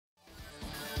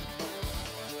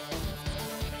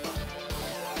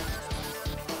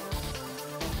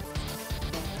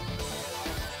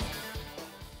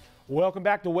Welcome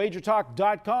back to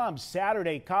WagerTalk.com.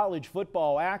 Saturday college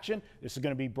football action. This is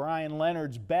going to be Brian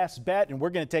Leonard's best bet, and we're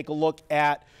going to take a look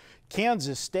at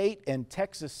Kansas State and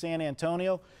Texas San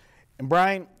Antonio. And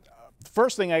Brian, the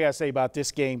first thing I got to say about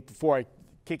this game before I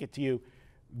kick it to you,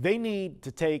 they need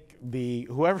to take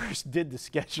whoever did the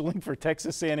scheduling for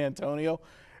Texas San Antonio,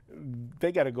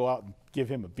 they got to go out and give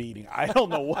him a beating. I don't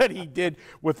know what he did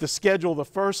with the schedule the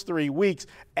first 3 weeks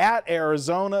at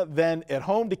Arizona, then at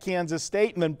home to Kansas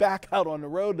State, and then back out on the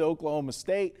road to Oklahoma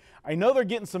State. I know they're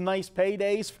getting some nice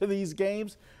paydays for these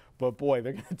games, but boy,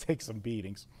 they're going to take some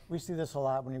beatings. We see this a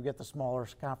lot when you get the smaller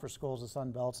conference schools, the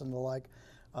Sun Belts and the like.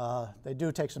 They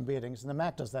do take some beatings, and the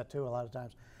MAC does that too a lot of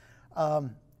times.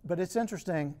 But it's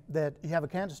interesting that you have a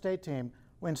Kansas State team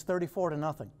wins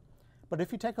 34-0. But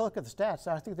if you take a look at the stats,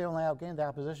 I think they only outgained the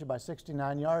opposition by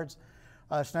 69 yards.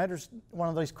 Snyder's one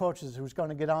of these coaches who's going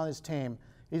to get on his team.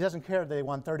 He doesn't care if they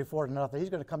won 34-0. He's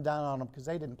going to come down on them because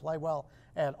they didn't play well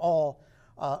at all.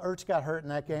 Ertz got hurt in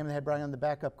that game. They had Brian on the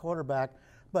backup quarterback.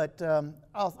 But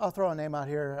I'll throw a name out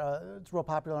here. It's real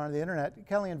popular on the internet.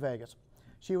 Kelly in Vegas.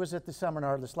 She was at the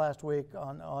seminar this last week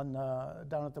down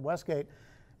at the Westgate.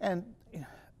 And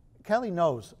Kelly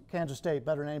knows Kansas State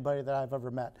better than anybody that I've ever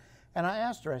met. And I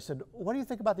asked her, I said, what do you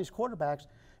think about these quarterbacks?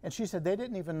 And she said they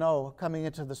didn't even know coming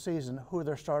into the season who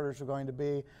their starters were going to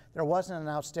be. There wasn't an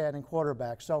outstanding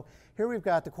quarterback. So here we've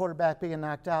got the quarterback being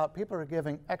knocked out. People are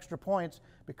giving extra points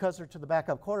because they're to the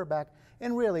backup quarterback.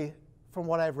 And really, from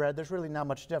what I've read, there's really not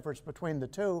much difference between the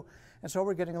two. And so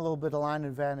we're getting a little bit of line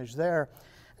advantage there.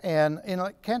 And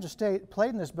Kansas State played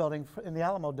in this building in the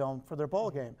Alamo Dome for their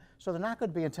bowl game. So they're not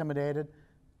going to be intimidated.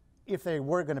 If they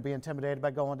were going to be intimidated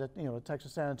by going to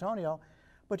Texas San Antonio.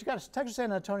 But you got a Texas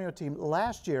San Antonio team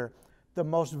last year, the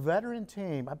most veteran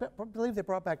team. I believe they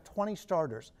brought back 20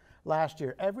 starters last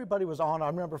year. Everybody was on. I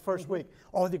remember first week,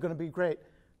 oh, they're going to be great.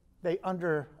 They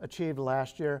underachieved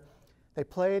last year. They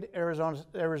played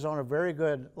Arizona very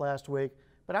good last week,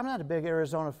 but I'm not a big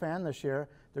Arizona fan this year.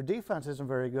 Their defense isn't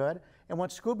very good. And when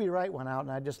Scooby Wright went out,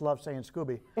 and I just love saying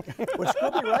Scooby, when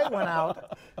Scooby Wright went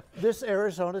out, this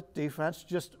Arizona defense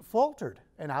just faltered.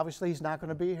 And obviously he's not going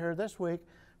to be here this week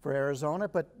for Arizona.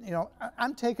 But,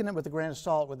 I'm taking it with a grain of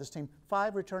salt with this team.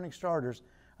 5 returning starters.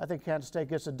 I think Kansas State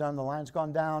gets it done. The line's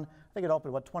gone down. I think it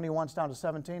opened, 21's down to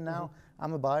 17 now.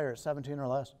 I'm a buyer at 17 or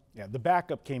less. Yeah, the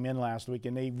backup came in last week,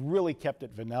 and they really kept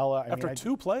it vanilla. After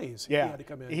 2 plays, yeah, he had to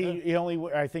come in. He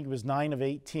only, I think it was 9 of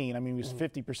 18. I mean, he was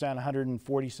 50%,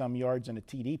 140-some yards and a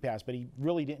TD pass, but he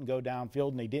really didn't go downfield,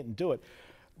 and they didn't do it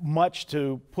much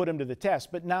to put him to the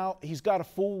test. But now he's got a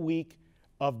full week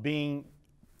of being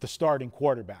the starting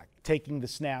quarterback, taking the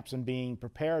snaps and being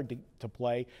prepared to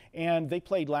play. And they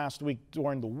played last week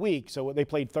during the week. So they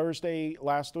played Thursday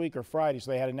last week or Friday,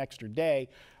 so they had an extra day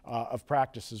of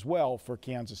practice as well for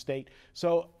Kansas State.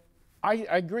 So I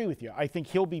agree with you. I think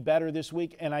he'll be better this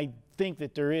week, and I think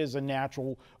that there is a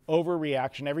natural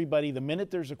overreaction. Everybody, the minute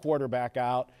there's a quarterback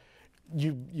out,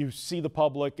 you see the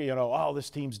public, oh, this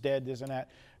team's dead, this and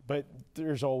that. But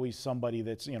there's always somebody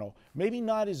that's, maybe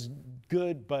not as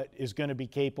good, but is going to be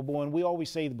capable. And we always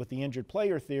say with the injured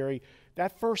player theory,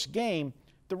 that first game,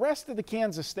 the rest of the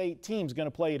Kansas State team's going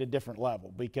to play at a different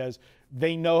level because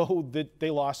they know that they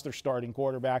lost their starting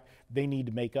quarterback. They need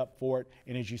to make up for it.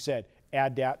 And as you said,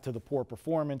 add that to the poor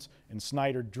performance and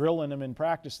Snyder drilling them in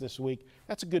practice this week.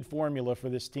 That's a good formula for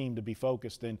this team to be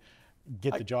focused and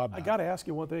get the job done. I got to ask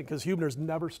you one thing, because Huebner's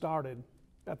never started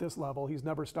at this level. He's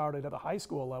never started at the high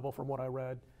school level from what I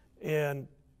read. And,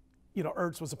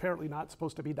 Ertz was apparently not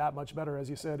supposed to be that much better. As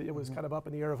you said, it was kind of up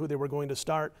in the air of who they were going to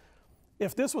start.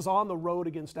 If this was on the road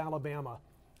against Alabama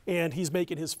and he's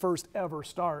making his first ever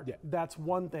start, that's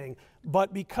one thing.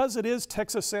 But because it is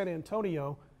Texas San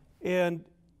Antonio and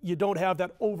you don't have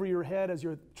that over your head as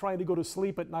you're trying to go to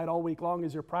sleep at night all week long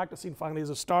as you're practicing finally as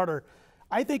a starter,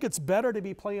 I think it's better to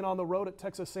be playing on the road at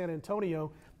Texas San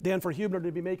Antonio than for Huebner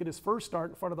to be making his first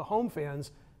start in front of the home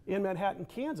fans in Manhattan,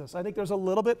 Kansas. I think there's a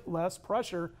little bit less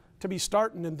pressure to be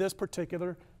starting in this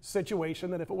particular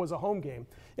situation than if it was a home game.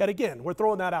 And again, we're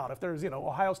throwing that out. If there's,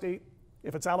 Ohio State,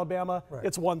 if it's Alabama,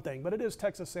 it's one thing. But it is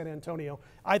Texas San Antonio.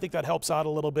 I think that helps out a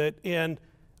little bit. And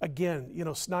again,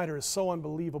 Snyder is so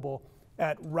unbelievable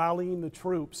at rallying the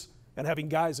troops and having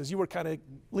guys, as you were kind of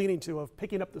leaning to, of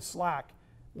picking up the slack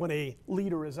when a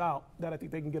leader is out, that I think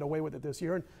they can get away with it this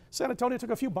year. And San Antonio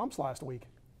took a few bumps last week.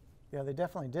 Yeah, they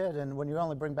definitely did. And when you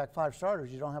only bring back 5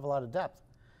 starters, you don't have a lot of depth.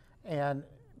 And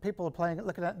people are playing,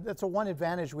 looking at, that's a one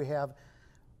advantage we have,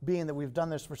 being that we've done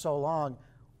this for so long.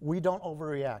 We don't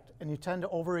overreact. And you tend to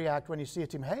overreact when you see a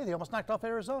team, hey, they almost knocked off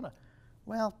Arizona.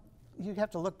 Well, you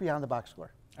have to look beyond the box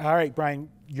score. All right, Brian,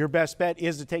 your best bet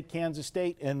is to take Kansas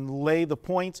State and lay the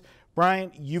points.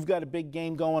 Brian, you've got a big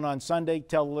game going on Sunday.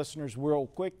 Tell the listeners real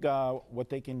quick what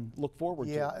they can look forward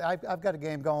to. Yeah, I've got a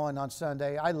game going on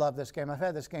Sunday. I love this game. I've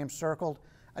had this game circled.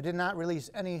 I did not release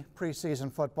any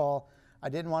preseason football. I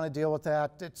didn't want to deal with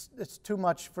that. It's too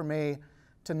much for me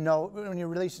to know. When you're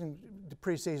releasing the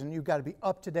preseason, you've got to be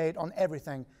up to date on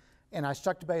everything. And I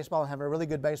stuck to baseball and have a really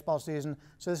good baseball season.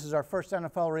 So this is our first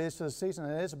NFL release of the season,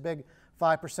 and it is a big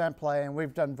 5% play, and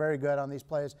we've done very good on these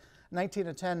plays.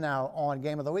 19-10 now on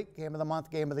Game of the Week, Game of the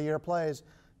Month, Game of the Year plays.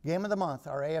 Game of the Month,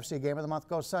 our AFC Game of the Month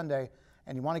goes Sunday,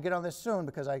 and you want to get on this soon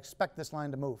because I expect this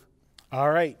line to move. All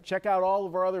right, check out all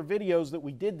of our other videos that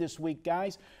we did this week,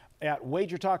 guys, at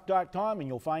wagertalk.com, and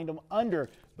you'll find them under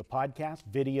the podcast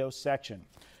video section.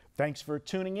 Thanks for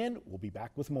tuning in. We'll be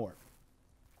back with more.